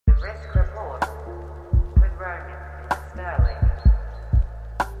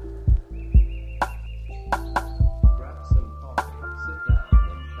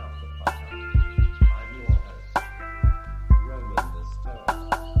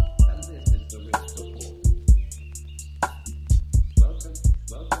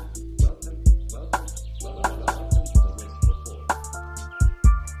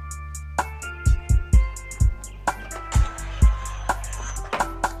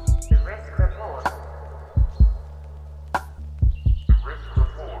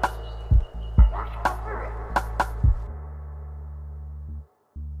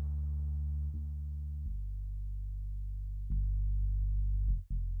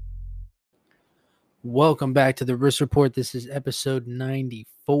Welcome back to the Risk Report. This is episode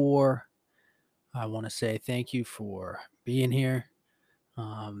 94. I want to say thank you for being here.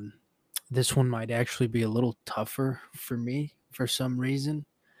 Um, this one might actually be a little tougher for me for some reason.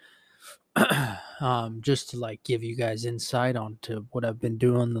 Just to give you guys insight onto what I've been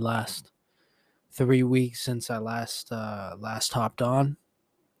doing the last 3 weeks since I last hopped on.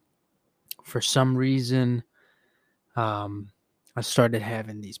 For some reason, I started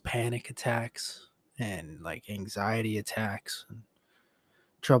having these panic attacks and anxiety attacks and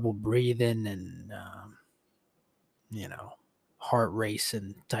trouble breathing and heart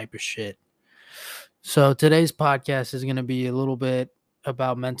racing type of shit. So today's podcast is going to be a little bit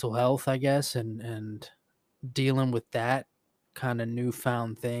about mental health, I guess, and dealing with that kind of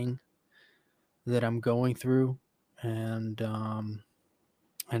newfound thing that I'm going through, and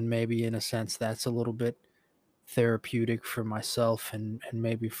maybe in a sense that's a little bit therapeutic for myself and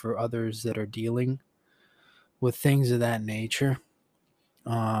maybe for others that are dealing with things of that nature.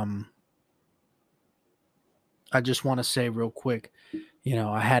 I just want to say real quick,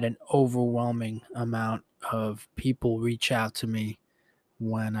 I had an overwhelming amount of people reach out to me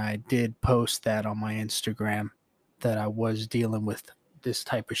when I did post that on my Instagram that I was dealing with this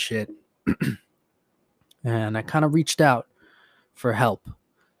type of shit. And I kind of reached out for help,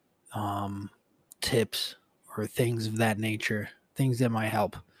 tips, or things of that nature, things that might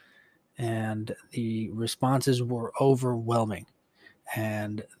help. And the responses were overwhelming.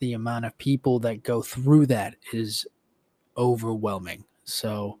 And the amount of people that go through that is overwhelming.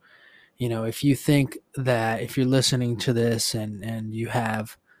 So, if you think that if you're listening to this and you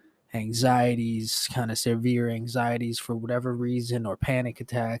have anxieties, kind of severe anxieties for whatever reason, or panic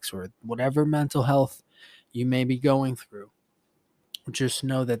attacks, or whatever mental health you may be going through, just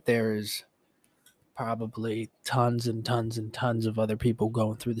know that there is probably tons and tons and tons of other people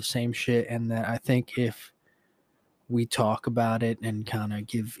going through the same shit. And that I think if we talk about it and kind of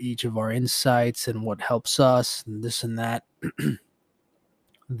give each of our insights and what helps us and this and that,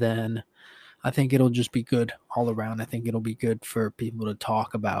 then I think it'll just be good all around. I think it'll be good for people to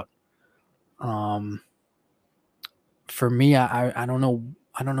talk about. For me, I don't know.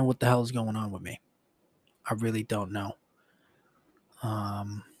 I don't know what the hell is going on with me. I really don't know.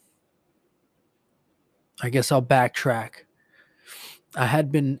 I guess I'll backtrack. I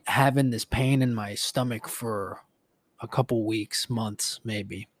had been having this pain in my stomach for a couple weeks, months,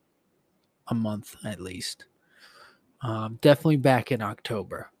 maybe a month at least. Definitely back in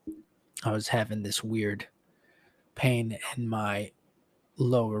October, I was having this weird pain in my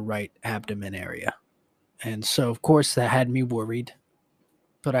lower right abdomen area. And so, of course, that had me worried,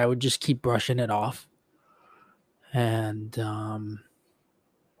 but I would just keep brushing it off. And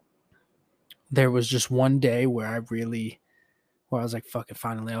there was just one day where I was like, fuck it,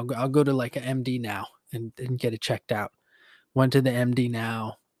 finally, I'll go to like an MD now and get it checked out. Went to the MD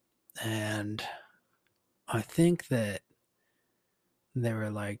now, and I think that they were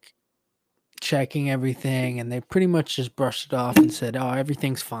like checking everything, and they pretty much just brushed it off and said, oh,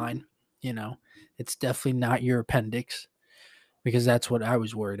 everything's fine. It's definitely not your appendix, because that's what I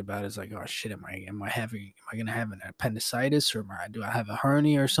was worried about. Is like, oh shit, am I gonna have an appendicitis, or do I have a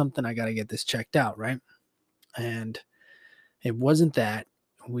hernia or something? I gotta get this checked out, right? And it wasn't that.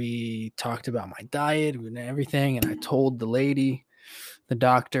 We talked about my diet and everything, and I told the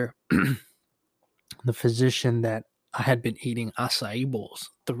doctor, the physician, that I had been eating acai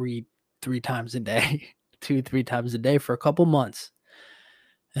bowls three times a day, 2-3 times a day for a couple months.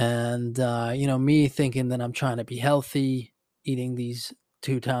 And me thinking that I'm trying to be healthy, eating these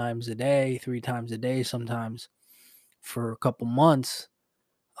 2 times a day, 3 times a day sometimes for a couple months.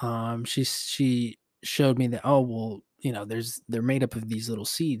 She showed me that, oh well, they're made up of these little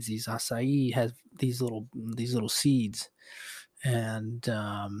seeds. These acai has these little seeds, and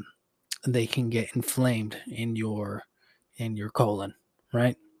they can get inflamed in your colon,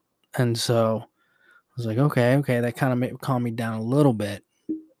 right? And so I was like, okay, that kind of calmed me down a little bit.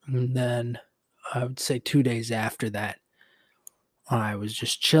 And then I would say 2 days after that, I was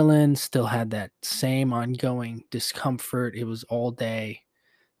just chilling, still had that same ongoing discomfort. It was all day.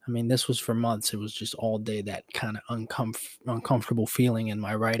 I mean, this was for months. It was just all day, that kind of uncomfortable feeling in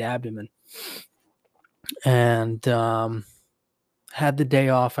my right abdomen. And had the day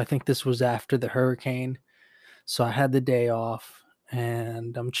off. I think this was after the hurricane. So I had the day off,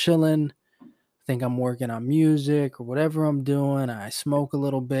 and I'm chilling. I think I'm working on music or whatever I'm doing. I smoke a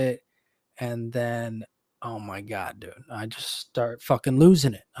little bit, and then, oh my God, dude, I just start fucking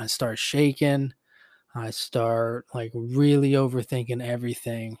losing it. I start shaking. I start really overthinking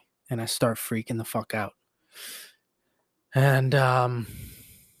everything, and I start freaking the fuck out. And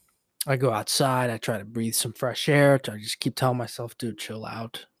I go outside, I try to breathe some fresh air. I just keep telling myself, dude, chill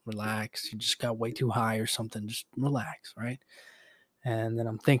out, relax. You just got way too high or something. Just relax, right? And then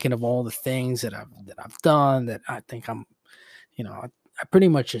I'm thinking of all the things that I've done that I think I pretty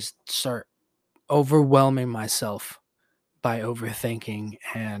much just start overwhelming myself by overthinking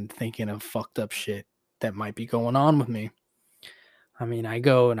and thinking of fucked up shit that might be going on with me. I mean, I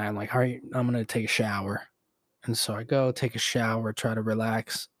go and I'm like, all right, I'm gonna take a shower. And so I go take a shower, try to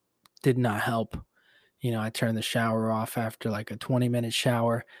relax. Did not help. I turned the shower off after like a 20-minute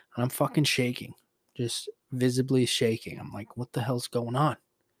shower and I'm fucking shaking, just visibly shaking. I'm like, what the hell's going on?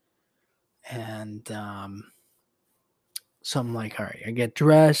 And so I'm like, all right, I get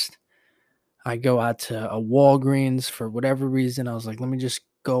dressed. I go out to a Walgreens for whatever reason. I was like, let me just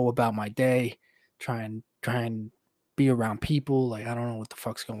go about my day, try and be around people. Like, I don't know what the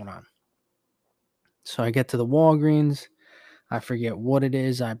fuck's going on. So I get to the Walgreens. I forget what it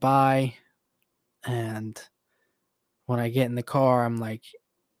is I buy. And when I get in the car, I'm like,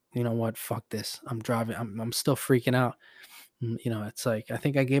 you know what? Fuck this. I'm driving. I'm still freaking out. It's like I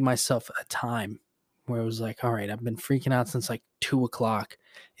think I gave myself a time where it was like, all right, I've been freaking out since like 2 o'clock.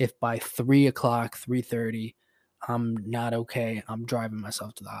 If by 3 o'clock, 3:30, I'm not okay, I'm driving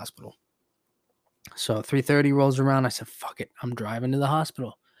myself to the hospital. So 3:30 rolls around. I said, fuck it. I'm driving to the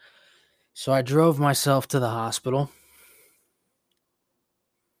hospital. So I drove myself to the hospital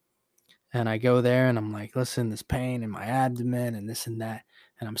and I go there and I'm like, listen, this pain in my abdomen and this and that.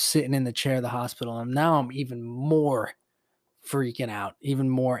 And I'm sitting in the chair of the hospital. And now I'm even more freaking out, even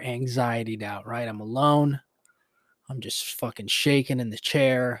more anxietied out, right? I'm alone. I'm just fucking shaking in the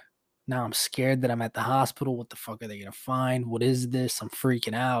chair. Now I'm scared that I'm at the hospital. What the fuck are they going to find? What is this? I'm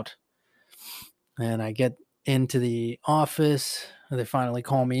freaking out. And I get into the office. They finally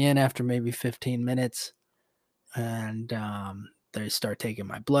call me in after maybe 15 minutes. And they start taking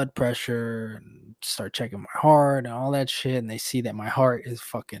my blood pressure and start checking my heart and all that shit. And they see that my heart is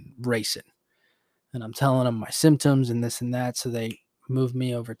fucking racing. And I'm telling them my symptoms and this and that. So they move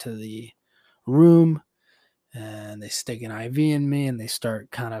me over to the room and they stick an IV in me and they start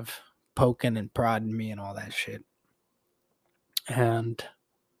kind of poking and prodding me and all that shit. And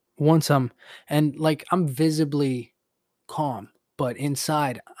once I'm visibly calm, but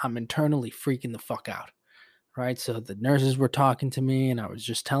inside I'm internally freaking the fuck out. Right. So the nurses were talking to me and I was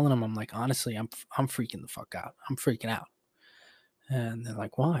just telling them, I'm like, honestly, I'm freaking the fuck out. I'm freaking out. And they're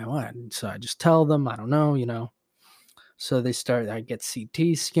like, why? And so I just tell them, I don't know. So I get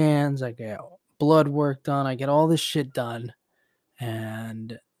CT scans, I get blood work done, I get all this shit done.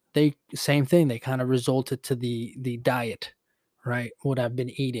 And same thing, they kind of resulted to the diet, right? What I've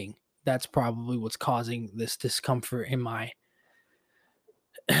been eating. That's probably what's causing this discomfort in my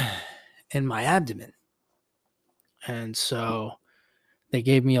in my abdomen. And so they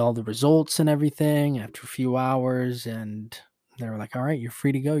gave me all the results and everything after a few hours and they were like, all right, you're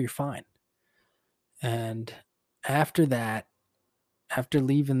free to go, you're fine. And after that, after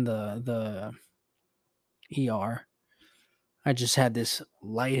leaving the ER, I just had this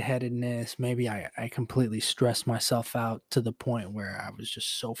lightheadedness. Maybe I completely stressed myself out to the point where I was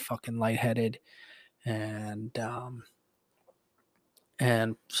just so fucking lightheaded. And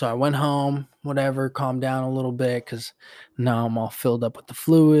and so I went home, whatever, calmed down a little bit because now I'm all filled up with the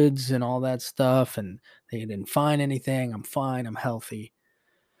fluids and all that stuff. And they didn't find anything. I'm fine. I'm healthy.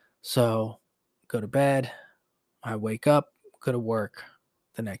 So go to bed. I wake up, go to work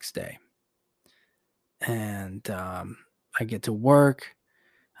the next day. And I get to work.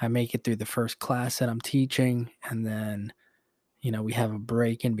 I make it through the first class that I'm teaching, and then, we have a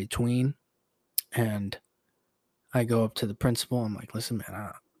break in between, and I go up to the principal. I'm like, listen,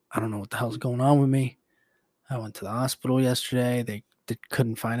 man, I don't know what the hell's going on with me. I went to the hospital yesterday. They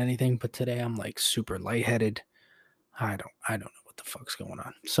couldn't find anything, but today I'm like super lightheaded. I don't know what the fuck's going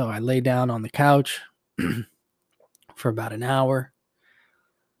on. So I lay down on the couch for about an hour,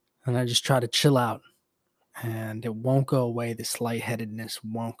 and I just try to chill out, and it won't go away. This lightheadedness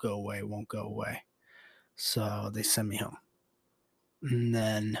won't go away, won't go away. So they send me home. And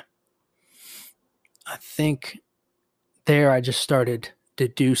then I think there I just started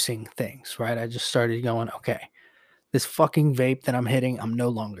deducing things, right? I just started going, okay, this fucking vape that I'm hitting, I'm no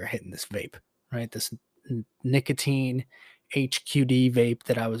longer hitting this vape, right? This nicotine HQD vape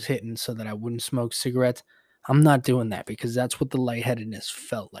that I was hitting so that I wouldn't smoke cigarettes. I'm not doing that because that's what the lightheadedness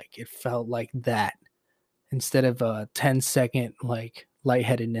felt like. It felt like that instead of a 10-second like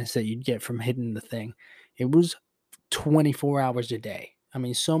lightheadedness that you'd get from hitting the thing. It was 24 hours a day. I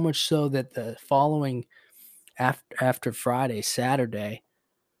mean, so much so that the following after Friday, Saturday,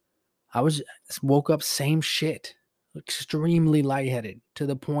 I woke up same shit. extremely lightheaded to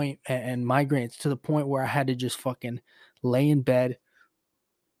the point, and migraines to the point where I had to just fucking lay in bed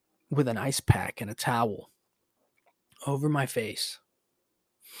with an ice pack and a towel over my face.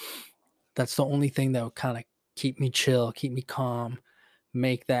 That's the only thing that would kind of keep me chill, keep me calm,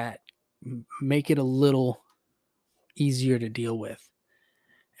 make make it a little easier to deal with.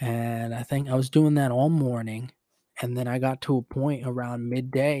 And I think I was doing that all morning. And then I got to a point around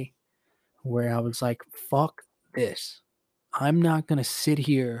midday where I was like, fuck this. I'm not going to sit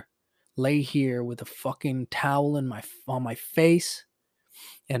here, lay here with a fucking towel on my face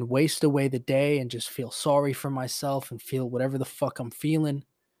and waste away the day and just feel sorry for myself and feel whatever the fuck I'm feeling.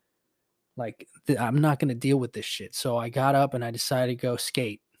 Like, I'm not going to deal with this shit. So I got up and I decided to go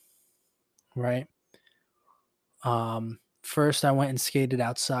skate, right? First I went and skated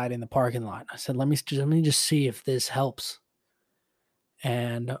outside in the parking lot. I said, let me just see if this helps.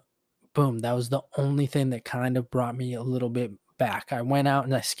 And boom, that was the only thing that kind of brought me a little bit back. I went out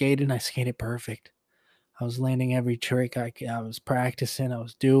and I skated perfect. I was landing every trick I was practicing, I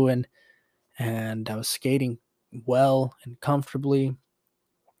was doing, and I was skating well and comfortably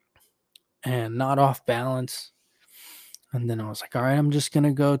and not off balance. And then I was like, all right, I'm just going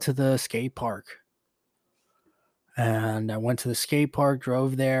to go to the skate park. And I went to the skate park,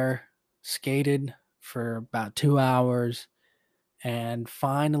 drove there, skated for about 2 hours, and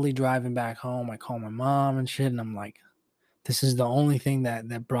finally driving back home, I call my mom and shit, and I'm like, this is the only thing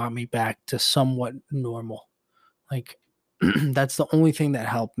that brought me back to somewhat normal. Like, that's the only thing that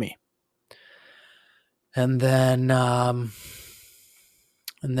helped me. And then I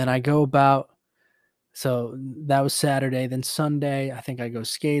go about, so that was Saturday. Then Sunday, I think I go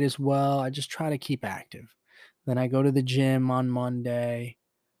skate as well. I just try to keep active. Then I go to the gym on Monday,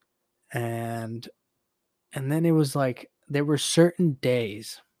 and then it was like there were certain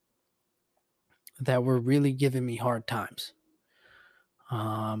days that were really giving me hard times.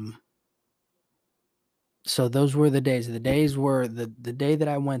 So those were the days. The days were the day that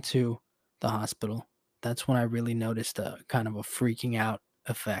I went to the hospital. That's when I really noticed a kind of a freaking out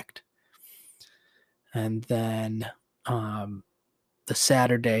effect. And then the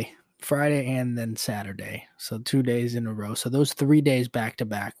Saturday, Friday, and then Saturday. So 2 days in a row. So those 3 days back to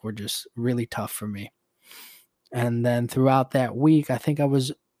back were just really tough for me. And then throughout that week, I think I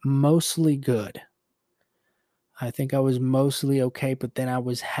was mostly good. I think I was mostly okay, but then I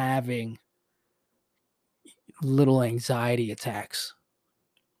was having little anxiety attacks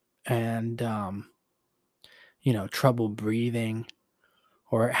and trouble breathing,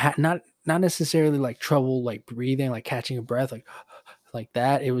 or not necessarily like trouble like breathing, like catching a breath, like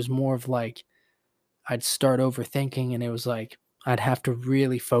that. It was more of like I'd start overthinking, and it was like I'd have to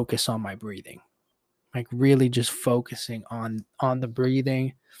really focus on my breathing, like really just focusing on the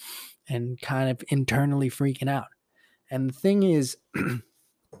breathing and kind of internally freaking out. And the thing is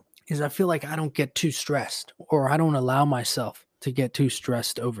I feel like I don't get too stressed, or I don't allow myself to get too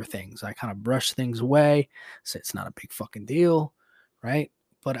stressed over things. I kind of brush things away, say it's not a big fucking deal, right?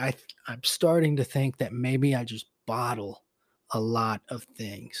 But I'm starting to think that maybe I just bottle a lot of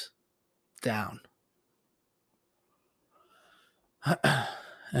things down.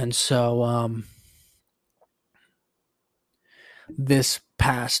 And so this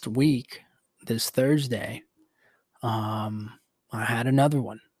past week, this Thursday, I had another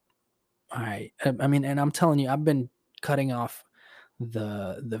one. I mean, and I'm telling you, I've been cutting off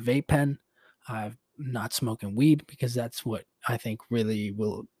the vape pen. I'm not smoking weed because that's what I think really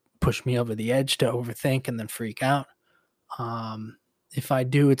will push me over the edge to overthink and then freak out. If I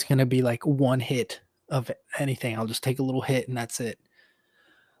do, it's gonna be like one hit of anything. I'll just take a little hit and that's it.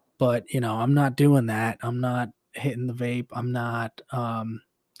 But I'm not doing that. I'm not hitting the vape. I'm not. I'm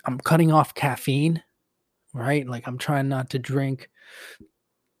cutting off caffeine. Right, like I'm trying not to drink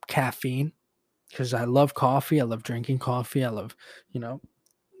caffeine because I love coffee. I love drinking coffee. I love,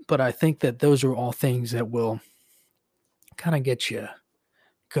 but I think that those are all things that will kind of get you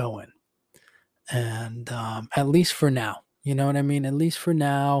going. And at least for now, you know what I mean? At least for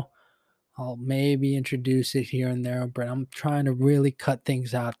now, I'll maybe introduce it here and there, but I'm trying to really cut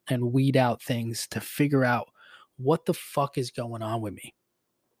things out and weed out things to figure out what the fuck is going on with me,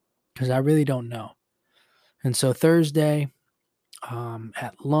 because I really don't know. And so Thursday,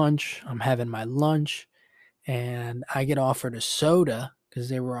 at lunch, I'm having my lunch, and I get offered a soda because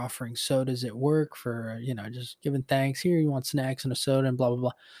they were offering sodas at work for, just giving thanks. Here, you want snacks and a soda and blah, blah,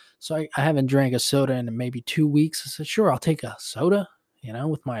 blah. So I haven't drank a soda in maybe 2 weeks. I said, sure, I'll take a soda,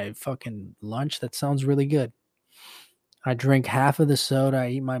 with my fucking lunch. That sounds really good. I drink half of the soda, I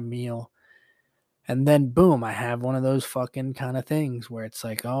eat my meal, and then boom, I have one of those fucking kind of things where it's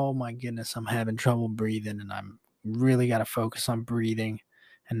like, oh my goodness, I'm having trouble breathing and I'm really got to focus on breathing.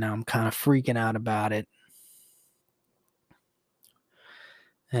 And now I'm kind of freaking out about it.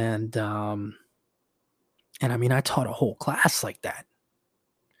 And I mean, I taught a whole class like that,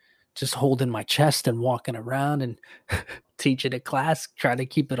 just holding my chest and walking around and teaching a class, trying to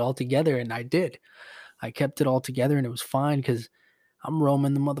keep it all together. And I did. I kept it all together, and it was fine because I'm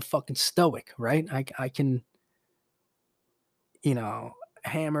Roman the motherfucking stoic, right? I can,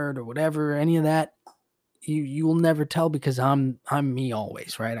 hammered or whatever, any of that. You will never tell because I'm me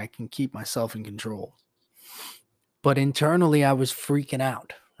always, right? I can keep myself in control. But internally, I was freaking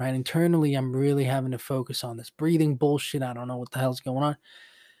out, right? Internally, I'm really having to focus on this breathing bullshit. I don't know what the hell's going on.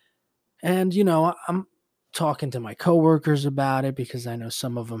 And, I'm talking to my coworkers about it because I know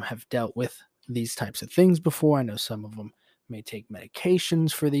some of them have dealt with these types of things before. I know some of them may take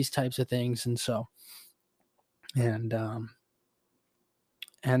medications for these types of things. And so, and,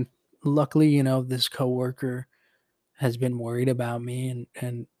 and luckily, this coworker has been worried about me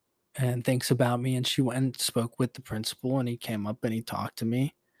and thinks about me. And she went and spoke with the principal, and he came up and he talked to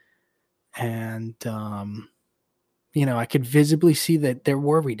me. And, I could visibly see that they're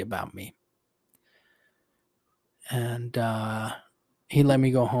worried about me. And he let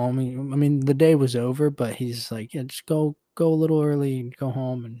me go home. I mean, the day was over, but he's like, yeah, just go a little early and go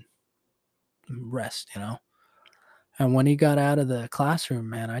home and rest, And when he got out of the classroom,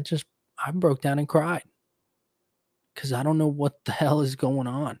 man, I broke down and cried because I don't know what the hell is going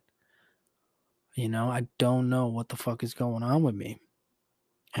on. I don't know what the fuck is going on with me.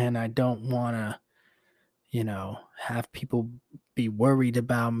 And I don't want to, have people be worried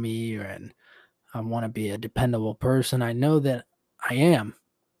about me, and I want to be a dependable person. I know that I am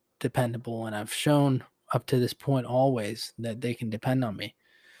dependable, and I've shown up to this point always that they can depend on me.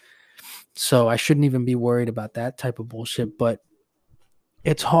 So I shouldn't even be worried about that type of bullshit. But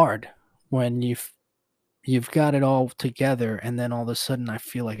it's hard when you've got it all together, and then all of a sudden I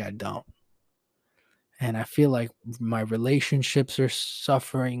feel like I don't. And I feel like my relationships are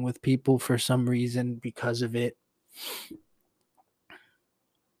suffering with people for some reason because of it.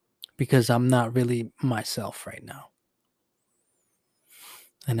 Because I'm not really myself right now.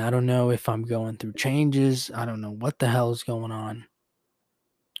 And I don't know if I'm going through changes. I don't know what the hell is going on.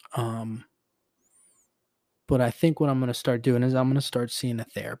 But I think what I'm going to start doing is I'm going to start seeing a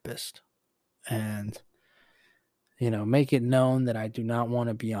therapist and, make it known that I do not want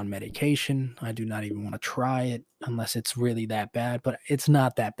to be on medication. I do not even want to try it unless it's really that bad, but it's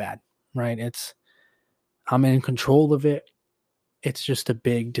not that bad, right? I'm in control of it. It's just a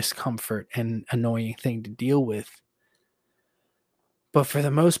big discomfort and annoying thing to deal with. But for the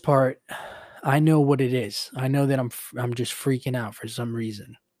most part, I know what it is. I know that I'm just freaking out for some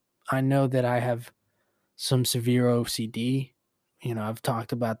reason. I know that I have some severe OCD. I've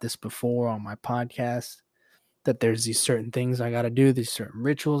talked about this before on my podcast, that there's these certain things I got to do, these certain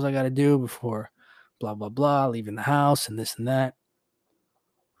rituals I got to do before blah, blah, blah, leaving the house and this and that.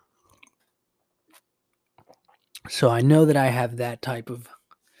 So I know that I have that type of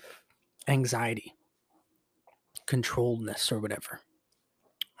anxiety, controlledness or whatever.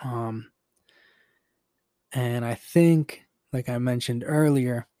 And I think, like I mentioned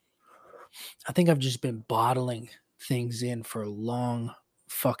earlier, I think I've just been bottling things in for a long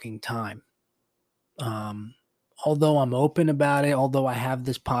fucking time. Although I'm open about it, although I have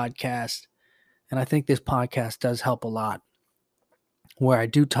this podcast, and I think this podcast does help a lot, where I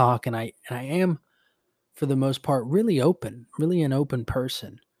do talk, and I am, for the most part, really open, really an open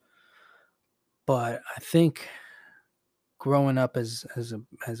person. But I think growing up as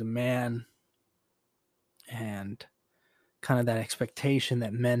a man, and kind of that expectation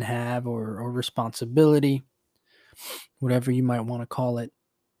that men have, or responsibility, whatever you might want to call it,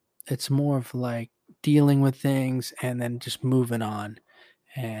 it's more of like dealing with things and then just moving on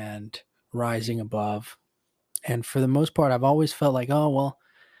and rising above. And for the most part, I've always felt like, oh, well,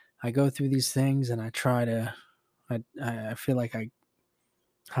 I go through these things and I try to, I feel like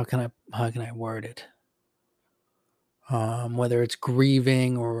how can I word it? Whether it's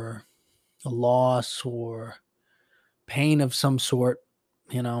grieving or a loss or pain of some sort,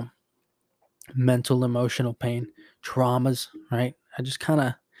 mental, emotional pain, traumas, right?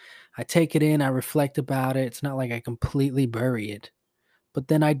 I take it in, I reflect about it. It's not like I completely bury it, but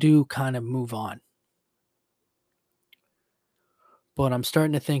then I do kind of move on. But I'm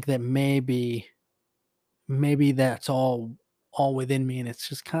starting to think that maybe that's all within me, and it's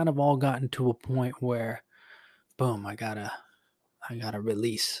just kind of all gotten to a point where, boom, I gotta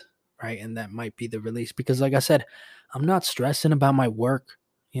release, right? And that might be the release, because like I said, I'm not stressing about my work.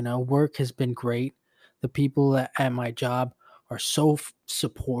 Work has been great. The people at my job are so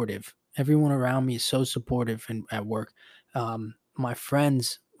supportive Everyone around me is so supportive and at work. My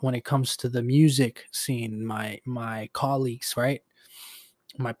friends, when it comes to the music scene, my colleagues, right?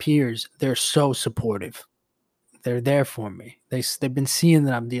 My peers, they're so supportive. They're there for me. They've been seeing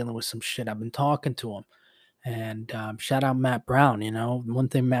that I'm dealing with some shit. I've been talking to them, and shout out Matt Brown. You know, one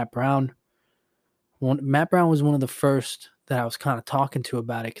thing Matt Brown was one of the first that I was kind of talking to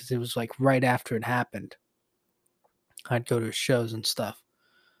about it because it was like right after it happened. I'd go to his shows and stuff.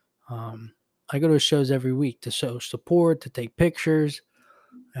 Um, I go to his shows every week to show support, to take pictures,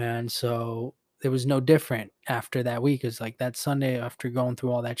 and so it was no different after that week. It's like that Sunday after going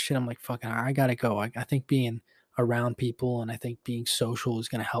through all that shit, I'm like, fucking, I gotta go. I think being around people and I think being social is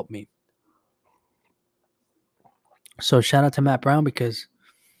gonna help me. So shout out to Matt Brown because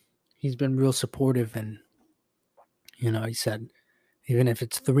he's been real supportive and he said, even if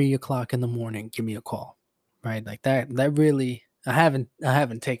it's 3 o'clock in the morning, give me a call. Right? Like that really I haven't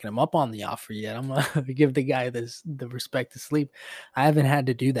taken him up on the offer yet. I'm gonna give the guy the respect to sleep. I haven't had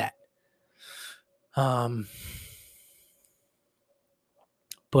to do that. Um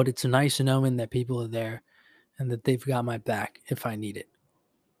but it's nice knowing that people are there and that they've got my back if I need it.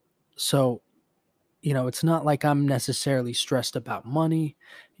 So, it's not like I'm necessarily stressed about money.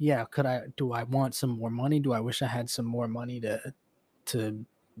 Yeah, do I want some more money? Do I wish I had some more money to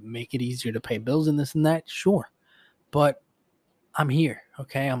make it easier to pay bills and this and that? Sure. But I'm here,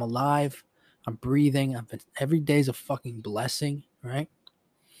 okay? I'm alive. I'm breathing. Every day's a fucking blessing, right?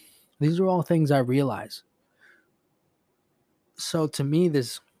 These are all things I realize. So to me,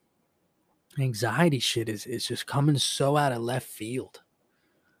 this anxiety shit is just coming so out of left field.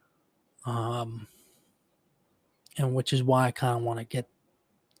 Um, and which is why I kind of want to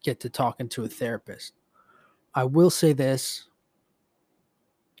get to talking to a therapist. I will say this,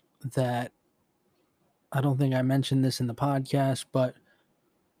 that I don't think I mentioned this in the podcast, but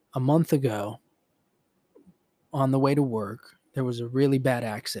a month ago on the way to work, there was a really bad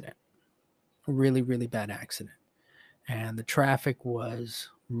accident. A really, really bad accident. And the traffic was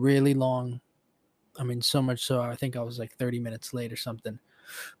really long. I mean, so much so I think I was like 30 minutes late or something.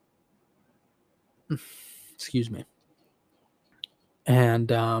 Excuse me.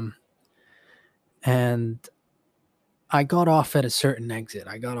 And and I got off at a certain exit.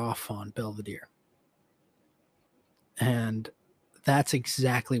 I got off on Belvedere. And that's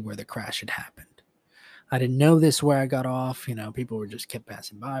exactly where the crash had happened. I didn't know this where I got off. People were just kept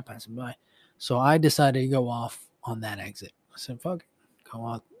passing by, passing by. So I decided to go off on that exit. I said, fuck it,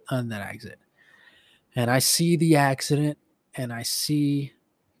 go on that exit. And I see the accident and I see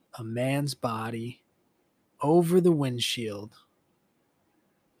a man's body over the windshield,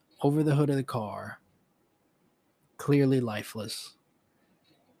 over the hood of the car, clearly lifeless.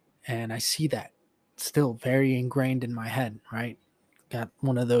 And I see that still very ingrained in my head, right? Got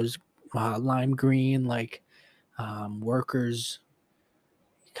one of those lime green, like workers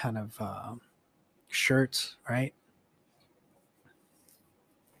kind of shirts, right?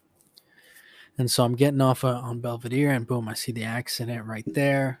 And so I'm getting off on Belvedere, and boom, I see the accident right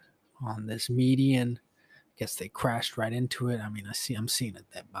there on this median. Guess they crashed right into it. I mean, I'm seeing a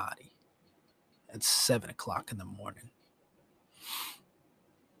dead body. It's 7 o'clock in the morning.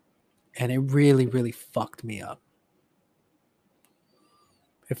 And it really, really fucked me up.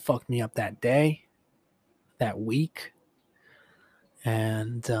 It fucked me up that day, that week.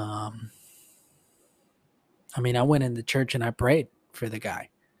 And I mean, I went into church and I prayed for the guy.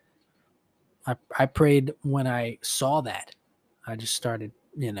 I prayed when I saw that. I just started,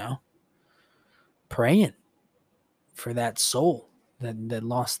 praying for that soul that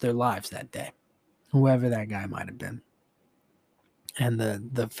lost their lives that day, whoever that guy might have been, and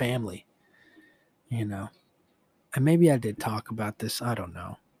the family, And maybe I did talk about this. I don't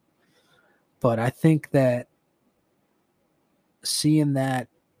know, but I think that seeing that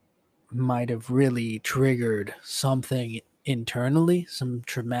might have really triggered something internally, some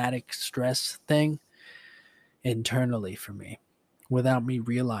traumatic stress thing internally for me without me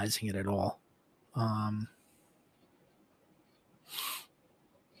realizing it at all.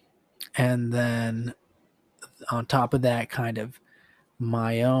 And then on top of that, kind of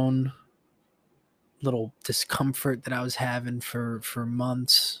my own little discomfort that I was having for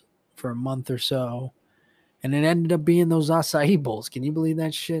months, for a month or so. And it ended up being those acai bowls. Can you believe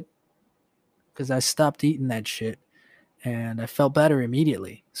that shit? Because I stopped eating that shit and I felt better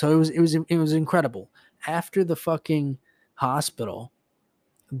immediately. So it was incredible. After the fucking hospital,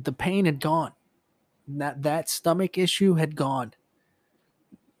 the pain had gone. That stomach issue had gone.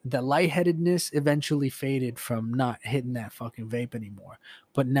 The lightheadedness eventually faded from not hitting that fucking vape anymore.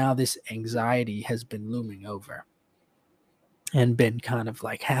 But now this anxiety has been looming over. and been kind of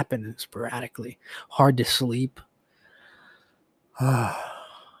like happening sporadically. Hard to sleep.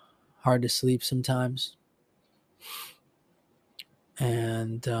 Hard to sleep sometimes.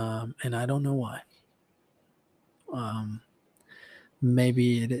 And I don't know why.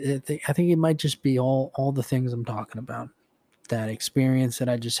 Maybe I think it might just be all the things I'm talking about. That experience that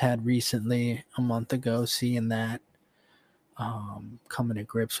I just had recently a month ago, seeing that, coming to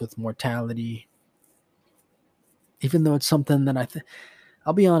grips with mortality, even though it's something that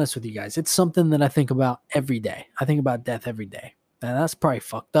I'll be honest with you guys, it's something that I think about every day. I think about death every day. And that's probably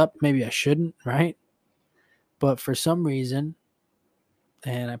fucked up. Maybe I shouldn't, right? But for some reason,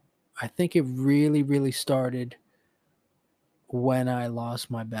 and I think it really, really started when I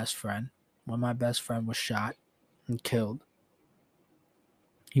lost my best friend, when my best friend was shot and killed.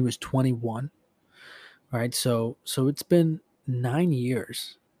 He was 21, right? So it's been 9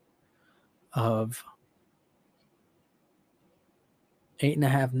 years of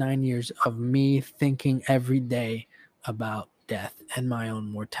 8.5, 9 years of me thinking every day about death and my own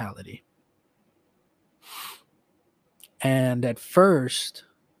mortality. And at first,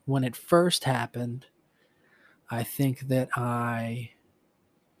 when it first happened, I think that I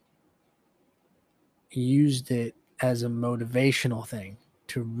used it as a motivational thing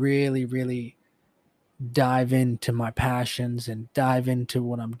to really, really dive into my passions and dive into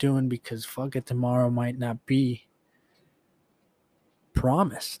what I'm doing, because fuck it, tomorrow might not be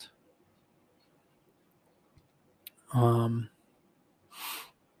promised. Um,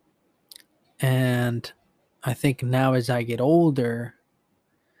 and I think now as I get older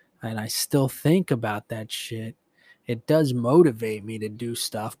and I still think about that shit, it does motivate me to do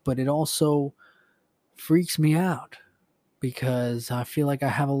stuff, but it also freaks me out because I feel like I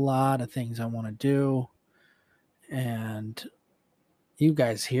have a lot of things I want to do. And you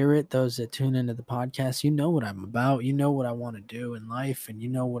guys hear it, those that tune into the podcast, you know what I'm about. You know what I want to do in life, and you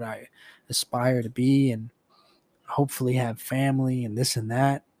know what I aspire to be, and hopefully have family and this and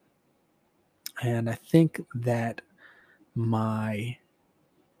that. And I think that my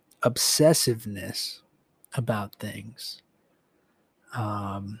obsessiveness about things,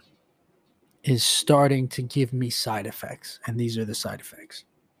 um, is starting to give me side effects, and these are the side effects.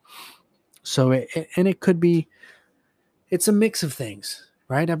 So it could be, it's a mix of things,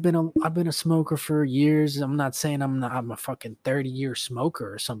 right? I've been a smoker for years. I'm not saying I'm a fucking 30-year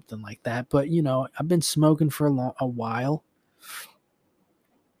smoker or something like that, but I've been smoking for a while.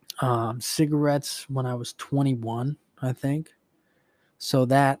 Cigarettes when I was 21, I think. So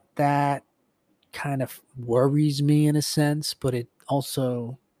that kind of worries me in a sense, but it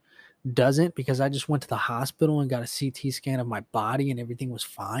also doesn't, because I just went to the hospital and got a CT scan of my body and everything was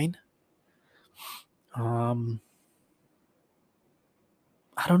fine. Um,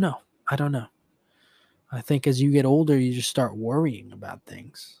 I don't know. I don't know. I think as you get older, you just start worrying about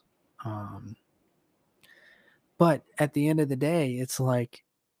things. Um, but at the end of the day, it's like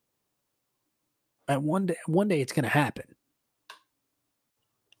at one day it's going to happen.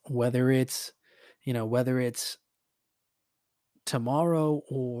 Whether it's, whether it's tomorrow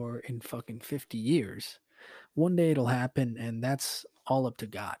or in fucking 50 years, one day it'll happen, and that's all up to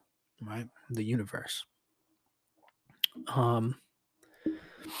God, right? The universe. Um,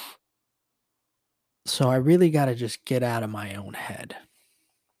 so I really got to just get out of my own head.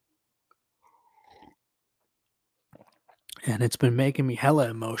 And it's been making me hella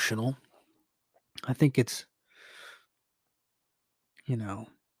emotional. I think it's, you know,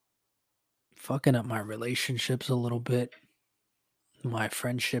 fucking up my relationships a little bit, my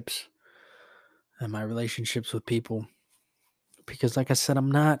friendships, and my relationships with people. Because, like I said,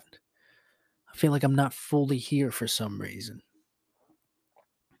 I feel like I'm not fully here for some reason.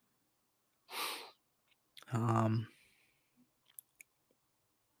 Um,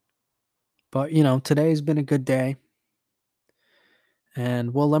 but, today's been a good day.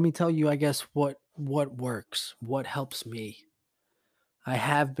 And, well, let me tell you, I guess, what works, what helps me. I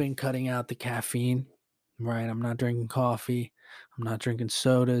have been cutting out the caffeine, right? I'm not drinking coffee. I'm not drinking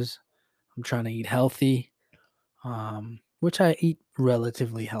sodas. I'm trying to eat healthy, which I eat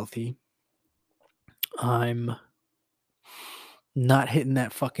relatively healthy. I'm not hitting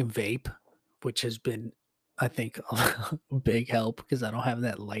that fucking vape, which has been, I think, a big help because I don't have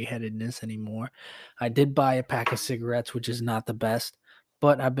that lightheadedness anymore. I did buy a pack of cigarettes, which is not the best,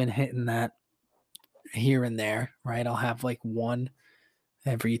 but I've been hitting that here and there, right? I'll have like one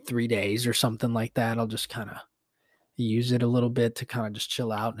every 3 days or something like that. I'll just kind of use it a little bit to kind of just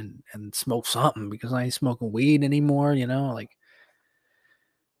chill out and smoke something, because I ain't smoking weed anymore, like,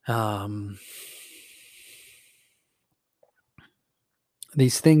 um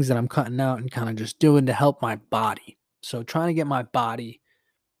these things that I'm cutting out and kind of just doing to help my body, So trying to get my body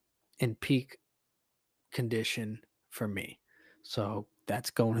in peak condition for me. So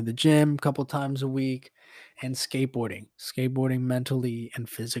that's going to the gym a couple times a week and skateboarding. Skateboarding mentally and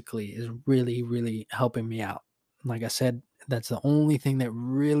physically is really, really helping me out. Like I said, that's the only thing that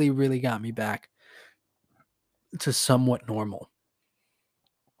really, really got me back to somewhat normal.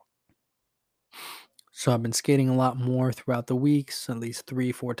 So I've been skating a lot more throughout the weeks, at least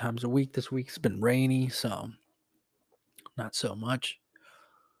 3, 4 times a week. This week's been rainy, so not so much.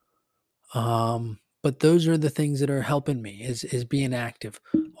 But those are the things that are helping me is being active.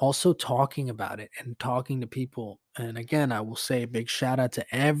 Also talking about it and talking to people. And again, I will say a big shout out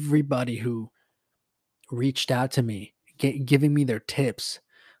to everybody who reached out to me, giving me their tips,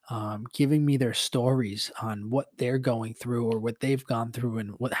 giving me their stories on what they're going through or what they've gone through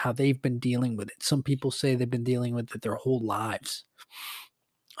and how they've been dealing with it. Some people say they've been dealing with it their whole lives.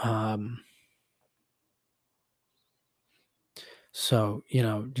 Um, so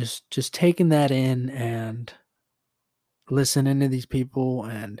just taking that in and listening to these people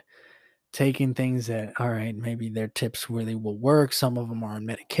and taking things that, all right, maybe their tips really will work. Some of them are on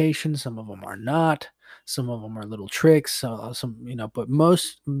medication, some of them are not. Some of them are little tricks. So but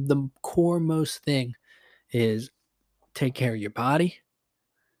the core most thing is take care of your body,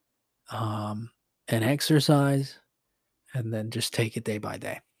 um, and exercise, and then just take it day by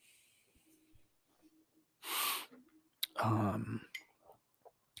day. Um,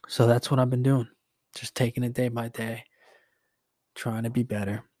 so that's what I've been doing. Just taking it day by day, trying to be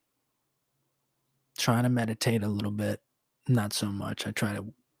better, trying to meditate a little bit. Not so much. I try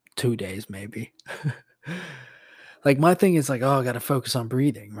to 2 days maybe. Like my thing is like, oh, I got to focus on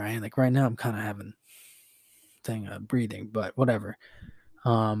breathing, right? Like right now, I'm kind of having thing breathing, but whatever.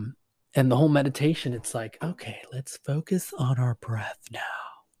 Um, and the whole meditation, it's like, okay, let's focus on our breath now.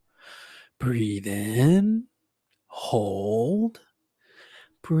 Breathe in, hold,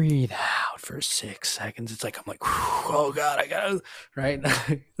 breathe out for 6 seconds. It's like I'm like, oh god, I gotta right.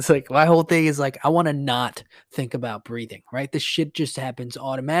 It's like my whole thing is like I want to not think about breathing. Right, this shit just happens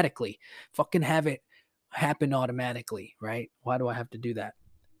automatically. Fucking have it happen automatically. Right? Why do I have to do that?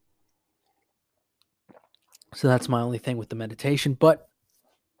 So that's my only thing with the meditation, but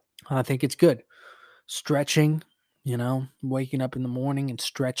I think it's good. Stretching, waking up in the morning and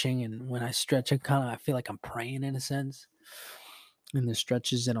stretching, and when I stretch, I feel like I'm praying in a sense. In the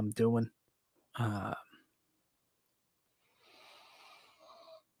stretches that I'm doing, uh,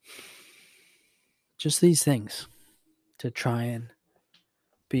 just these things to try and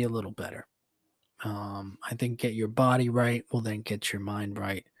be a little better. I think get your body right will then get your mind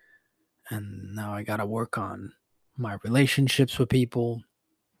right, and now I got to work on my relationships with people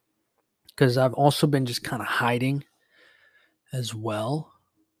because I've also been just kind of hiding as well.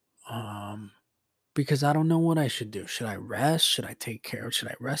 Um, because I don't know what I should do. Should I rest? Should I take care? Should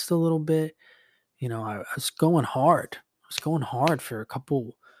I rest a little bit? I was going hard. I was going hard for a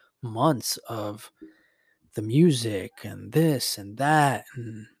couple months of the music and this and that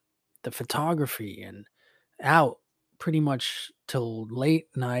and the photography and out pretty much till late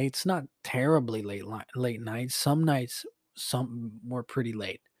nights, not terribly late nights. Some nights some were pretty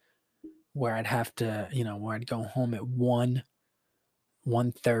late where I'd have to, where I'd go home at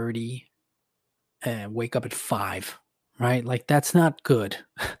 1:30 and wake up at 5, right? Like that's not good.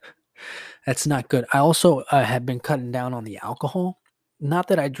 That's not good. I also have been cutting down on the alcohol. Not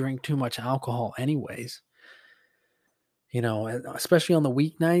that I drink too much alcohol anyways, especially on the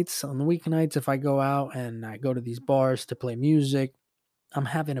weeknights. On the weeknights, if I go out and I go to these bars to play music, I'm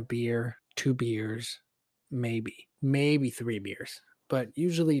having a beer, 2 beers, maybe 3 beers, but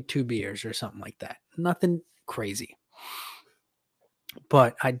usually 2 beers or something like that. Nothing crazy.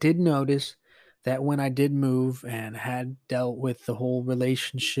 But I did notice that when I did move and had dealt with the whole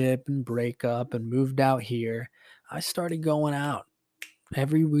relationship and breakup and moved out here, I started going out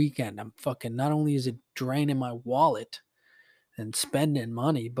every weekend. I'm fucking, not only is it draining my wallet and spending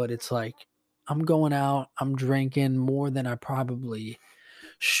money, but it's like I'm going out, I'm drinking more than I probably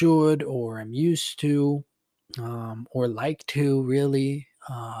should or am used to, or like to really.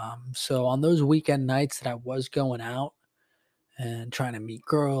 So on those weekend nights that I was going out and trying to meet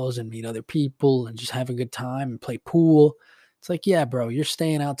girls and meet other people and just have a good time and play pool, it's like, yeah, bro, you're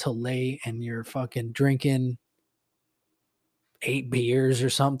staying out till late and you're fucking drinking 8 beers or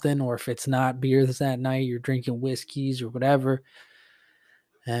something, or if it's not beers that night, you're drinking whiskeys or whatever.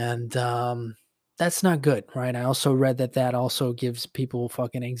 And that's not good, right? I also read that also gives people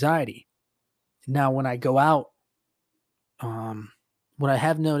fucking anxiety. Now, when I go out, um, what I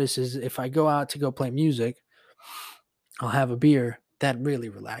have noticed is if I go out to go play music, I'll have a beer. That really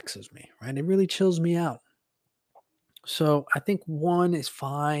relaxes me, right? It really chills me out. So I think one is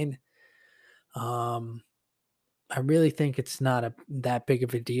fine. Um, I really think it's not that big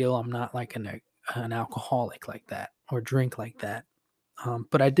of a deal. I'm not like an alcoholic like that or drink like that.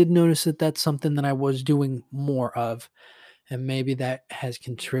 But I did notice that that's something that I was doing more of, and maybe that has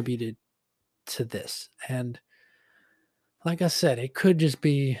contributed to this. And like I said, it could just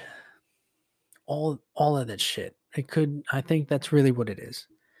be all of that shit. It could. I think that's really what it is.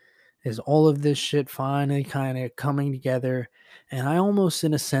 Is all of this shit finally kind of coming together, and I almost,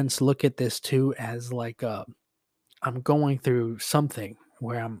 in a sense, look at this too as like I'm going through something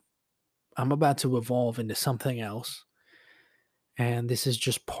where I'm about to evolve into something else, and this is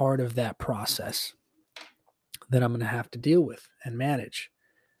just part of that process that I'm going to have to deal with and manage,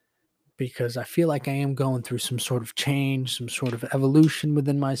 because I feel like I am going through some sort of change, some sort of evolution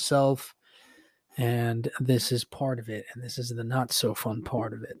within myself, and this is part of it, and this is the not so fun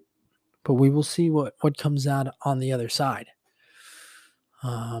part of it. But we will see what comes out on the other side.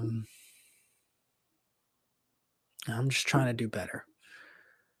 Um, I'm just trying to do better,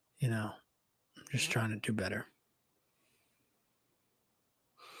 you know. I'm just trying to do better.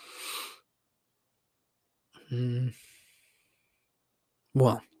 Mm,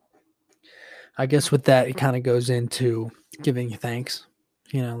 well, I guess with that, it kind of goes into giving thanks.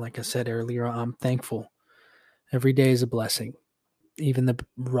 Like I said earlier, I'm thankful. Every day is a blessing. Even the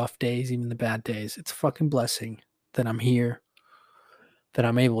rough days, even the bad days. It's a fucking blessing that I'm here, that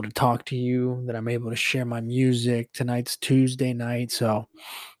I'm able to talk to you, that I'm able to share my music. Tonight's Tuesday night, so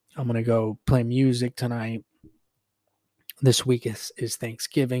I'm going to go play music tonight. This week is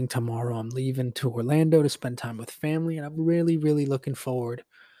Thanksgiving. Tomorrow I'm leaving to Orlando to spend time with family, and I'm really, really looking forward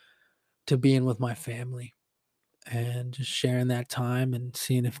to being with my family and just sharing that time and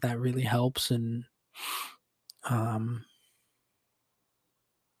seeing if that really helps, um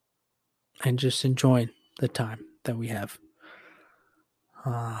and just enjoying the time that we have.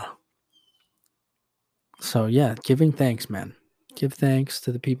 Uh so yeah, giving thanks, man. Give thanks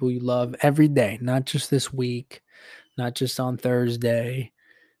to the people you love every day, not just this week, not just on Thursday,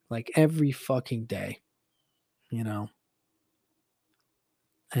 like every fucking day, you know.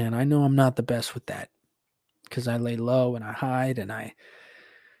 And I know I'm not the best with that because I lay low and I hide and I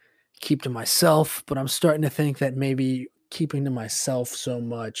keep to myself, but I'm starting to think that maybe keeping to myself so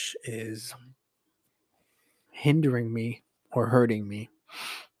much is hindering me or hurting me.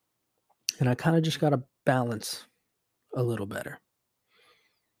 And I kind of just got to balance a little better.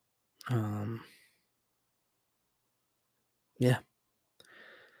 Um, yeah.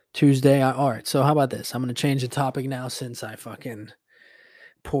 Tuesday. All right. So, how about this? I'm going to change the topic now since I fucking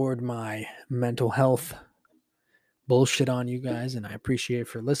poured my mental health bullshit on you guys, and I appreciate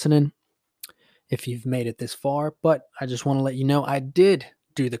for listening if you've made it this far. But I just want to let you know I did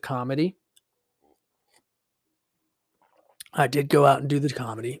do the comedy. I did go out and do the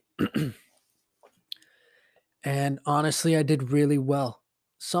comedy. And honestly, I did really well.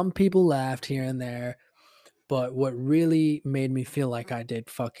 Some people laughed here and there, but what really made me feel like I did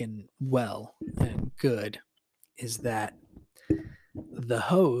fucking well and good is that the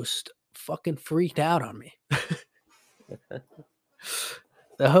host fucking freaked out on me.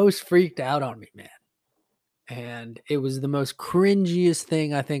 The host freaked out on me, man. And it was the most cringiest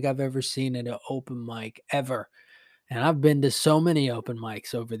thing I think I've ever seen at an open mic ever. And I've been to so many open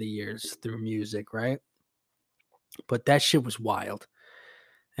mics over the years through music, right? But that shit was wild.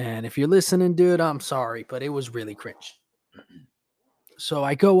 And if you're listening, dude, I'm sorry, but it was really cringe. So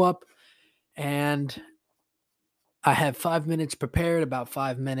I go up and I have 5 minutes prepared, about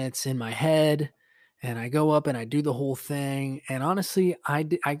 5 minutes in my head, and I go up and I do the whole thing. And honestly, I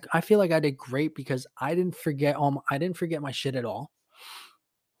feel like I did great because I didn't forget my shit at all.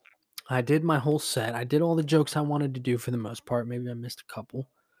 I did my whole set. I did all the jokes I wanted to do for the most part. Maybe I missed a couple.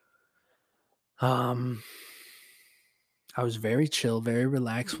 Um, I was very chill, very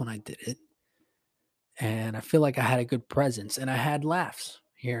relaxed when I did it. And I feel like I had a good presence and I had laughs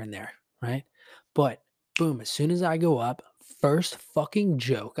here and there, right? But boom, as soon as I go up, first fucking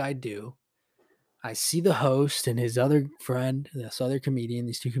joke I do, I see the host and his other friend, this other comedian,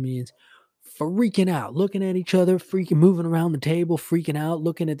 these two comedians, freaking out, looking at each other, freaking moving around the table, freaking out,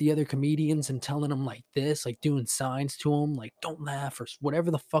 looking at the other comedians and telling them like this, like doing signs to them, like don't laugh or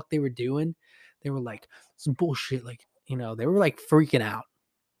whatever the fuck they were doing. They were like, some bullshit, like, they were like freaking out.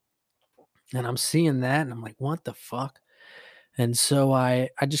 And I'm seeing that and I'm like, what the fuck? And so I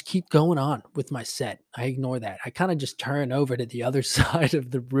just keep going on with my set. I ignore that. I kind of just turn over to the other side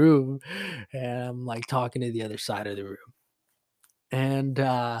of the room and I'm like talking to the other side of the room. And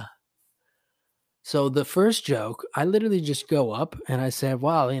So the first joke, I literally just go up and I said,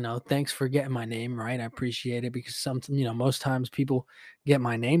 "Wow, thanks for getting my name right. I appreciate it because most times people get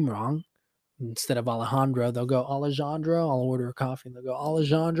my name wrong. Instead of Alejandro, they'll go Alejandro. I'll order a coffee and they'll go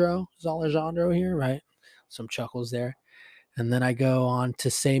Alejandro. Is Alejandro here?" Right? Some chuckles there. And then I go on to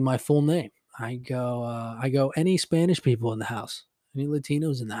say my full name. I go, any Spanish people in the house, any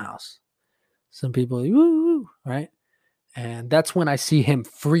Latinos in the house. Some people, woo, woo, right? And that's when I see him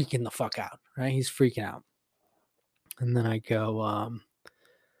freaking the fuck out, right? He's freaking out. And then I go,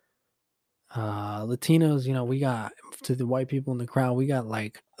 Latinos, we got, to the white people in the crowd, we got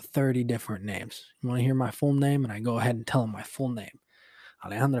like 30 different names. You want to hear my full name? And I go ahead and tell them my full name.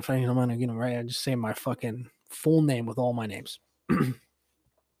 Alejandro Fernández, right? I just say my fucking full name with all my names.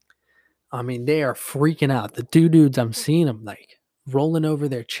 I mean, they are freaking out. The two dudes, I'm seeing them like rolling over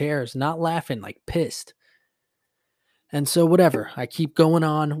their chairs, not laughing, like pissed. And so, whatever, I keep going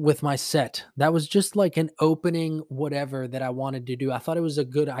on with my set. That was just like an opening, whatever that I wanted to do. I thought it was a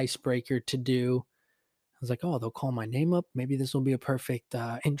good icebreaker to do. I was like, oh, they'll call my name up. Maybe this will be a perfect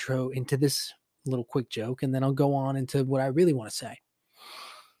intro into this little quick joke. And then I'll go on into what I really want to say.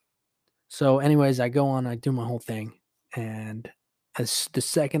 So, anyways, I go on, I do my whole thing. And as the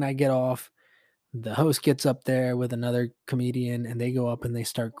second I get off, the host gets up there with another comedian and they go up and they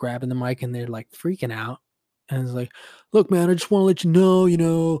start grabbing the mic and they're like freaking out. And it's like, look, man, I just want to let you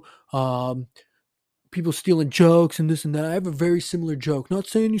know, people stealing jokes and this and that. I have a very similar joke. Not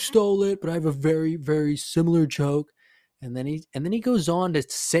saying you stole it, but I have a very, very similar joke. And then he goes on to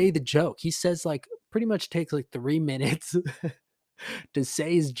say the joke. He says like pretty much takes like 3 minutes to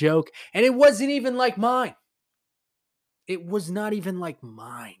say his joke. And it wasn't even like mine. It was not even like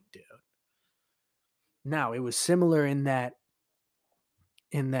mine, dude. Now, it was similar in that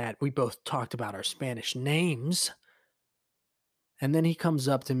we both talked about our Spanish names. And then he comes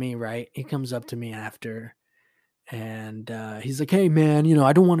up to me, right? He comes up to me after and he's like, hey, man,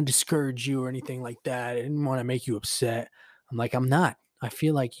 I don't want to discourage you or anything like that. I didn't want to make you upset. I'm like, I'm not. I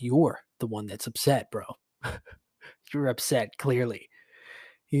feel like you're the one that's upset, bro. You're upset, clearly.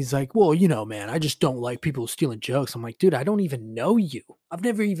 He's like, well, man, I just don't like people stealing jokes. I'm like, dude, I don't even know you. I've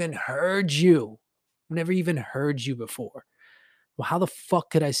never even heard you. I've never even heard you before. Well, how the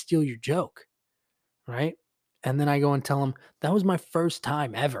fuck could I steal your joke? Right? And then I go and tell him, that was my first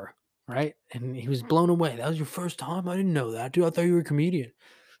time ever. Right? And he was blown away. That was your first time? I didn't know that, dude. I thought you were a comedian.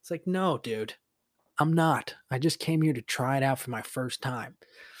 It's like, no, dude, I'm not. I just came here to try it out for my first time.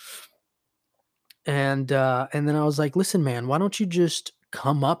 And then I was like, listen, man, why don't you just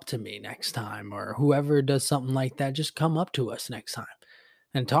come up to me next time, or whoever does something like that, just come up to us next time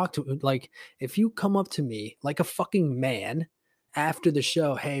and talk to, like, if you come up to me like a fucking man after the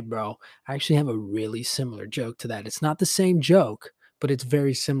show, hey bro, I actually have a really similar joke to that. It's not the same joke, but it's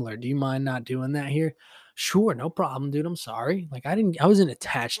very similar. Do you mind not doing that here? Sure, no problem, dude. I'm sorry. Like, I wasn't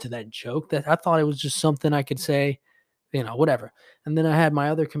attached to that joke. That I thought it was just something I could say, whatever. And then I had my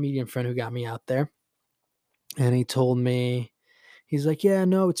other comedian friend who got me out there, and he told me, he's like, yeah,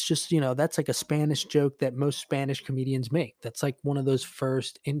 no, it's just, that's like a Spanish joke that most Spanish comedians make. That's like one of those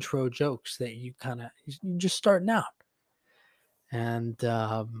first intro jokes that you're just starting out. And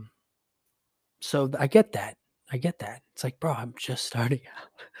so I get that. I get that. It's like, bro, I'm just starting out.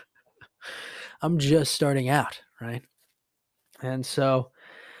 I'm just starting out. Right. And so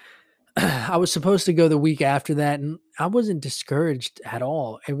I was supposed to go the week after that, and I wasn't discouraged at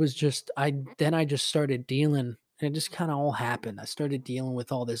all. It was just I just started dealing, and it just kind of all happened. I started dealing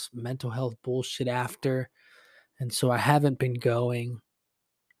with all this mental health bullshit after, and so I haven't been going.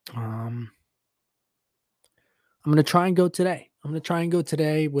 Um, I'm gonna try and go today. I'm gonna try and go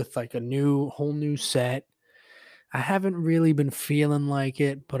today with like a whole new set. I haven't really been feeling like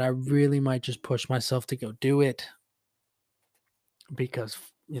it, but I really might just push myself to go do it because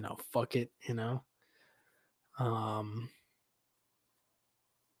fuck it. Um,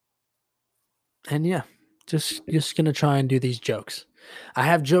 And yeah, just gonna try and do these jokes. I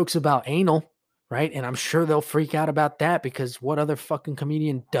have jokes about anal, right? And I'm sure they'll freak out about that because what other fucking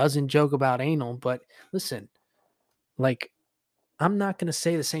comedian doesn't joke about anal? But listen, like, I'm not gonna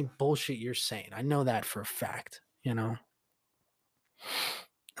say the same bullshit you're saying. I know that for a fact.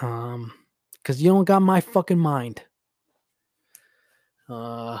 Um, because you don't got my fucking mind.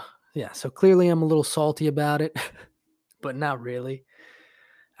 Uh yeah, so clearly I'm a little salty about it, but not really.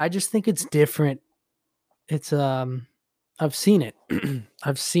 I just think it's different. It's I've seen it.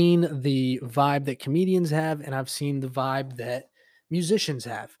 I've seen the vibe that comedians have, and I've seen the vibe that musicians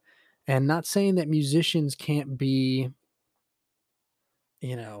have. And not saying that musicians can't be,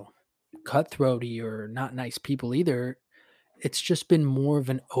 you know, cutthroaty or not nice people either. It's just been more of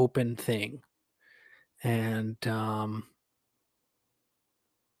an open thing. and a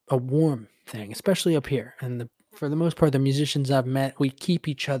warm thing, especially up here. And for the most part, the musicians I've met, we keep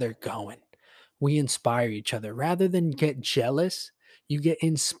each other going. We inspire each other. Rather than get jealous, you get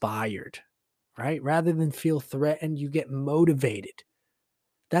inspired, right? Rather than feel threatened, you get motivated.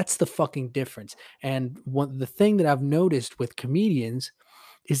 That's the fucking difference. And the thing that I've noticed with comedians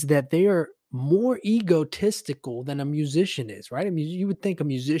is that they are more egotistical than a musician is, right? I mean, you would think a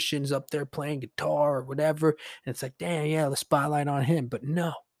musician's up there playing guitar or whatever, and it's like, damn, yeah, the spotlight on him. But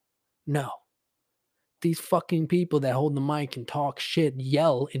no, no. These fucking people that hold the mic and talk shit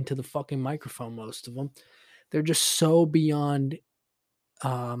yell into the fucking microphone, most of them. They're just so beyond,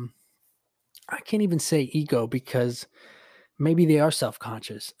 um, I can't even say ego because maybe they are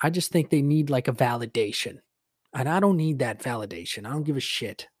self-conscious. I just think they need like a validation. And I don't need that validation. I don't give a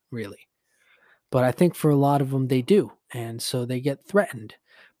shit, really. But I think for a lot of them, they do. And so they get threatened.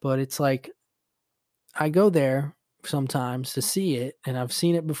 But it's like, I go there sometimes to see it, and I've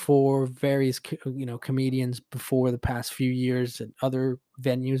seen it before, various, comedians before the past few years at other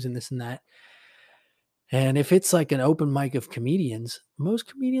venues and this and that. And if it's like an open mic of comedians, most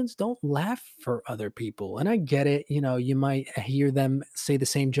comedians don't laugh for other people. And I get it. You might hear them say the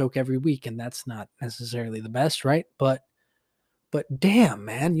same joke every week, and that's not necessarily the best, right? But damn,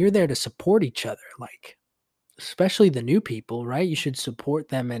 man, you're there to support each other. Like, especially the new people, right? You should support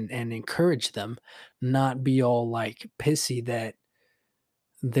them and encourage them, not be all like pissy that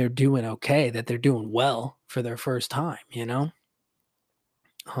they're doing okay, that they're doing well for their first time.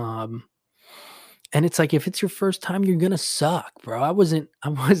 Um, and it's like if it's your first time, you're gonna suck, bro. I wasn't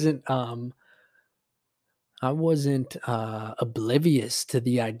oblivious to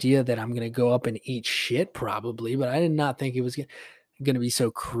the idea that I'm gonna go up and eat shit probably, but I did not think it was gonna be so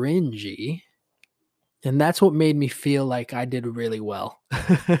cringy. And that's what made me feel like I did really well.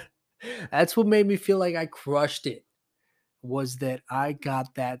 That's what made me feel like I crushed it, was that I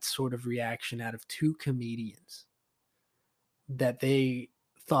got that sort of reaction out of two comedians, that they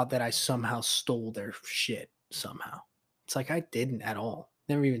thought that I somehow stole their shit somehow. It's like I didn't at all.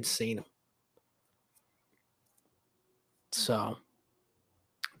 Never even seen them. So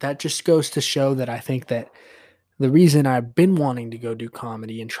that just goes to show that I think that the reason I've been wanting to go do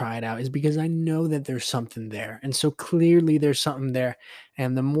comedy and try it out is because I know that there's something there. And so clearly there's something there.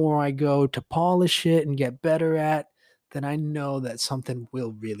 And the more I go to polish it and get better at, then I know that something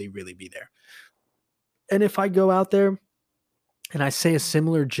will really, really be there. And if I go out there and I say a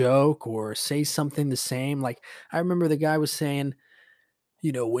similar joke or say something the same, like I remember the guy was saying,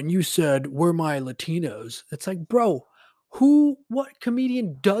 when you said, "We're my Latinos," it's like, bro, what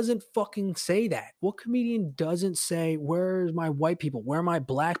comedian doesn't fucking say that? What comedian doesn't say, "Where's my white people? Where are my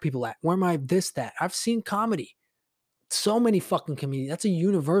black people at? Where am I this, that?" I've seen comedy. So many fucking comedians. That's a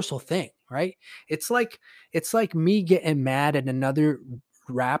universal thing, right? It's like me getting mad at another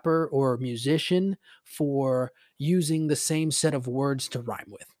rapper or musician for using the same set of words to rhyme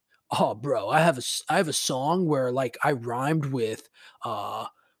with. Oh, bro, I have a song where like I rhymed with uh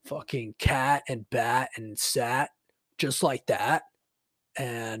fucking cat and bat and sat just like that.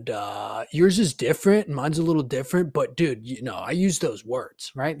 And yours is different and mine's a little different, but dude, I use those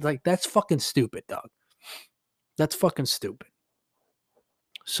words, right? Like that's fucking stupid, dog. That's fucking stupid.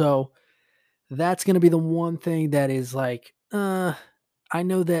 So that's going to be the one thing that is like, I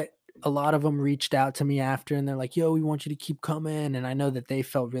know that a lot of them reached out to me after and they're like, yo, we want you to keep coming. And I know that they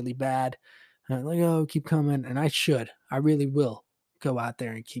felt really bad. And I'm like, oh, keep coming. And I really will go out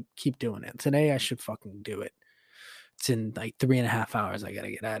there and keep doing it. Today I should fucking do it. It's in like 3.5 hours. I got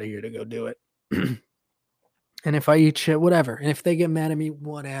to get out of here to go do it. And if I eat shit, whatever. And if they get mad at me,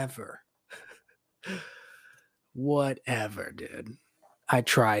 whatever. Whatever, dude. I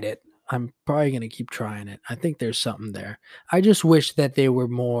tried it. I'm probably going to keep trying it. I think there's something there. I just wish that they were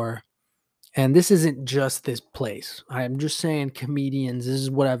more, and this isn't just this place. I'm just saying comedians, this is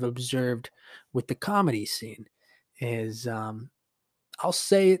what I've observed with the comedy scene is I'll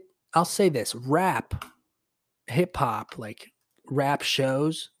say it, I'll say this, rap, hip hop, like rap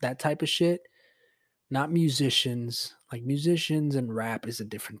shows, that type of shit, not musicians. Like musicians and rap is a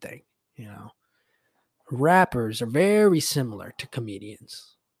different thing. Rappers are very similar to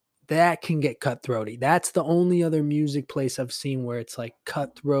comedians. That can get cutthroaty. That's the only other music place I've seen where it's like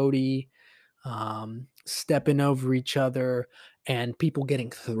cutthroaty, stepping over each other, and people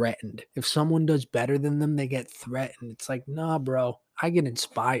getting threatened. If someone does better than them, they get threatened. It's like, nah, bro, I get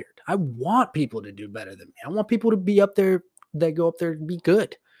inspired. I want people to do better than me. I want people to be up there, that go up there and be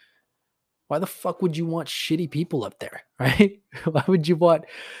good. Why the fuck would you want shitty people up there, right? Why would you want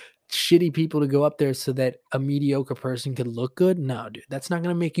shitty people to go up there so that a mediocre person could look good? No, dude, that's not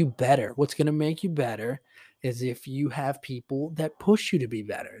going to make you better. What's going to make you better is if you have people that push you to be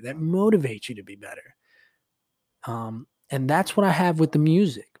better, that motivate you to be better. And that's what I have with the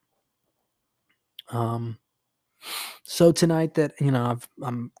music. So tonight that,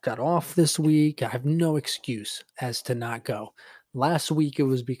 I'm got off this week, I have no excuse as to not go. Last week it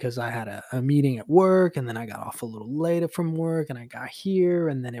was because I had a meeting at work, and then I got off a little later from work, and I got here,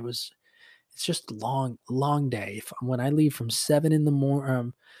 and then it's just long day. When I leave from 7 in the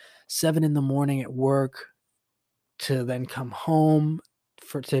morning at work to then come home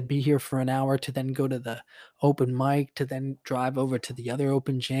to be here for an hour, to then go to the open mic, to then drive over to the other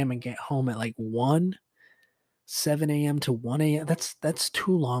open jam and get home at like 7 a.m. to 1 a.m. That's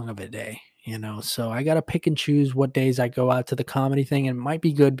too long of a day, so I got to pick and choose what days I go out to the comedy thing. And it might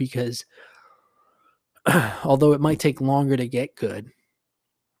be good because although it might take longer to get good,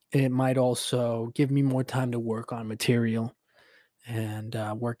 it might also give me more time to work on material and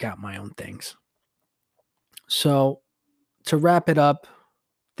work out my own things. So to wrap it up,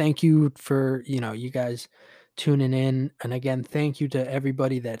 thank you for, you guys tuning in. And again, thank you to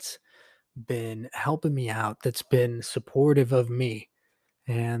everybody that's been helping me out, that's been supportive of me,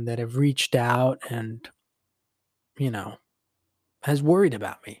 and that have reached out and, has worried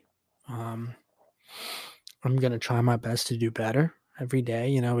about me. I'm going to try my best to do better every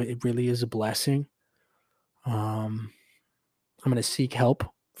day. It really is a blessing. I'm going to seek help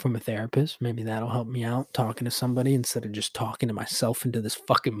from a therapist. Maybe that'll help me out, talking to somebody instead of just talking to myself into this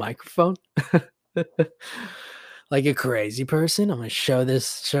fucking microphone. Like a crazy person. I'm going to show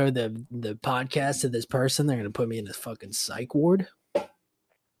the podcast to this person. They're going to put me in this fucking psych ward.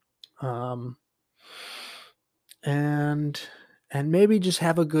 And maybe just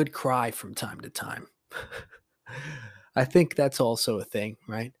have a good cry from time to time. I think that's also a thing,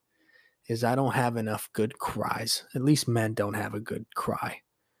 right? Is I don't have enough good cries. At least men don't have a good cry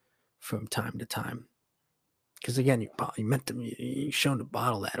from time to you're shown to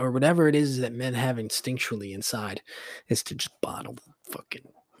bottle that, or whatever it is that men have instinctually inside, is to just bottle the fucking,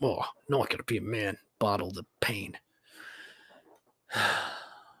 not gonna be a man, bottle the pain.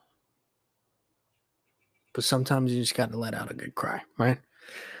 But sometimes you just got to let out a good cry, right?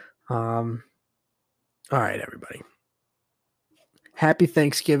 All right, everybody. Happy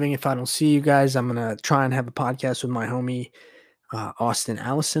Thanksgiving. If I don't see you guys, I'm going to try and have a podcast with my homie, Austin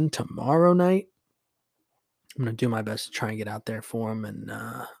Allison, tomorrow night. I'm going to do my best to try and get out there for him and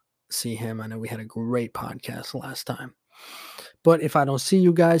see him. I know we had a great podcast last time. But if I don't see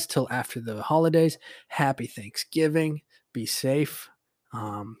you guys till after the holidays, happy Thanksgiving. Be safe.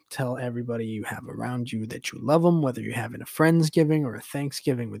 Tell everybody you have around you that you love them, whether you're having a Friendsgiving or a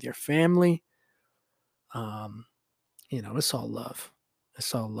Thanksgiving with your family. It's all love.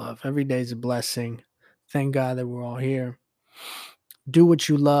 It's all love. Every day is a blessing. Thank God that we're all here. Do what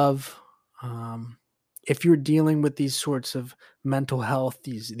you love. If you're dealing with these sorts of mental health,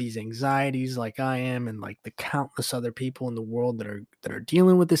 these anxieties like I am, and like the countless other people in the world that are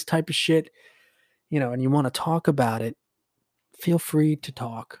dealing with this type of shit, and you want to talk about it, feel free to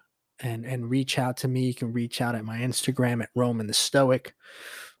talk and reach out to me. You can reach out at my Instagram at Roman the Stoic.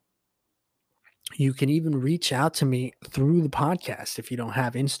 You can even reach out to me through the podcast. If you don't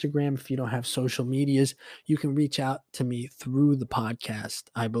have Instagram, if you don't have social medias, you can reach out to me through the podcast,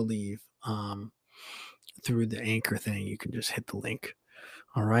 I believe. Through the Anchor thing, you can just hit the link.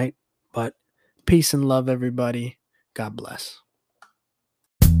 All right. But peace and love, everybody. God bless.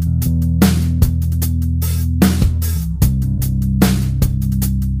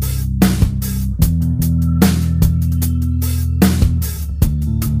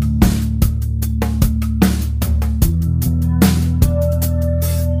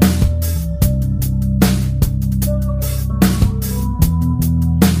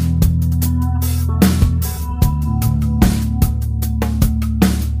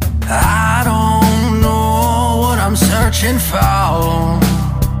 Searching for,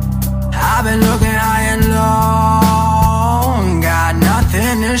 I've been looking high and low, got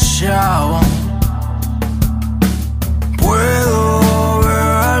nothing to show. Puedo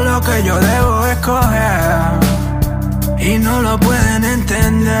ver lo que yo debo escoger y no lo pueden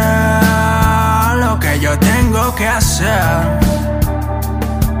entender, lo que yo tengo que hacer.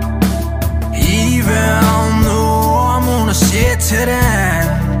 Even though I'm gonna sit today,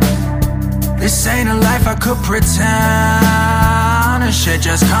 this ain't a life I could pretend. This shit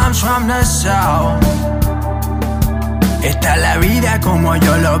just comes from the soul. Esta es la vida como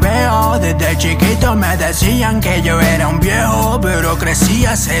yo lo veo. Desde chiquito me decían que yo era un viejo, pero crecí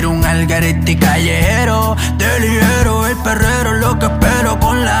a ser un algarete callejero. Del ligero, el perrero, lo que espero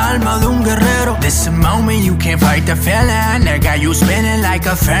con la alma de un guerrero. This a moment you can't fight the feeling. I got you spinning like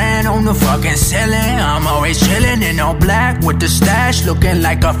a fan on the fucking ceiling. I'm always chilling in all black with the stash, looking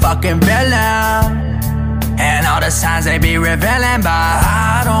like a fucking villain. And all the signs they be revealing, but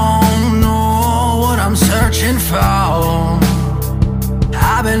I don't know what I'm searching for.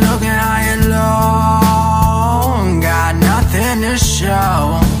 I've been looking high and low, got nothing to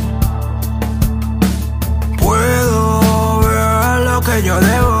show. Puedo ver lo que yo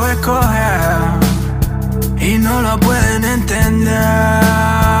debo escoger y no lo pueden entender,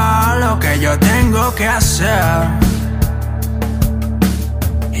 lo que yo tengo que hacer.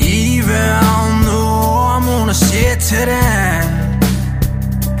 Even though I'm gonna sit to the end,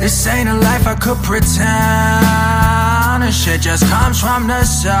 this ain't a life I could pretend. This shit just comes from the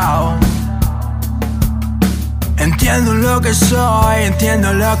soul. Entiendo lo que soy,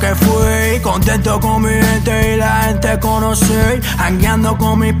 entiendo lo que fui. Contento con mi gente y la gente conocí. Hangueando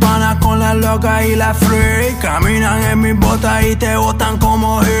con mis panas, con las locas y las free. Caminan en mis botas y te botan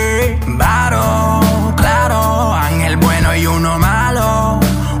como hit. Varo, claro, ángel bueno y uno malo.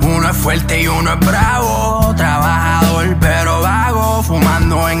 Uno es fuerte y uno es bravo. Trabajador pero vago,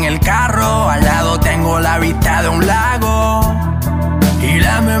 fumando en el carro. Al lado tengo la vista de un lago y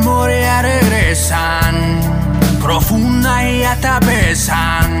las memorias regresan, profundas y hasta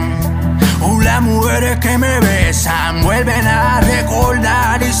pesan. Las mujeres que me besan vuelven a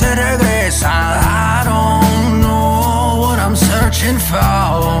recordar y se regresan. I don't know what I'm searching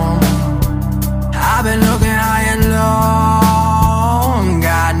for. I've been looking high and low,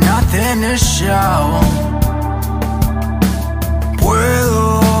 got nothing to show.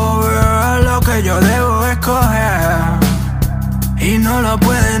 Puedo ver lo que yo debo escoger y no lo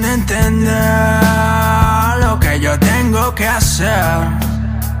pueden entender, lo que yo tengo que hacer.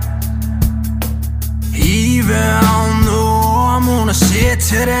 Even though I'm gonna sit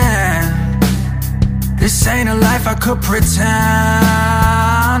to the end, this ain't a life I could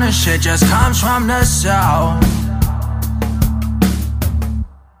pretend. This shit just comes from the soul.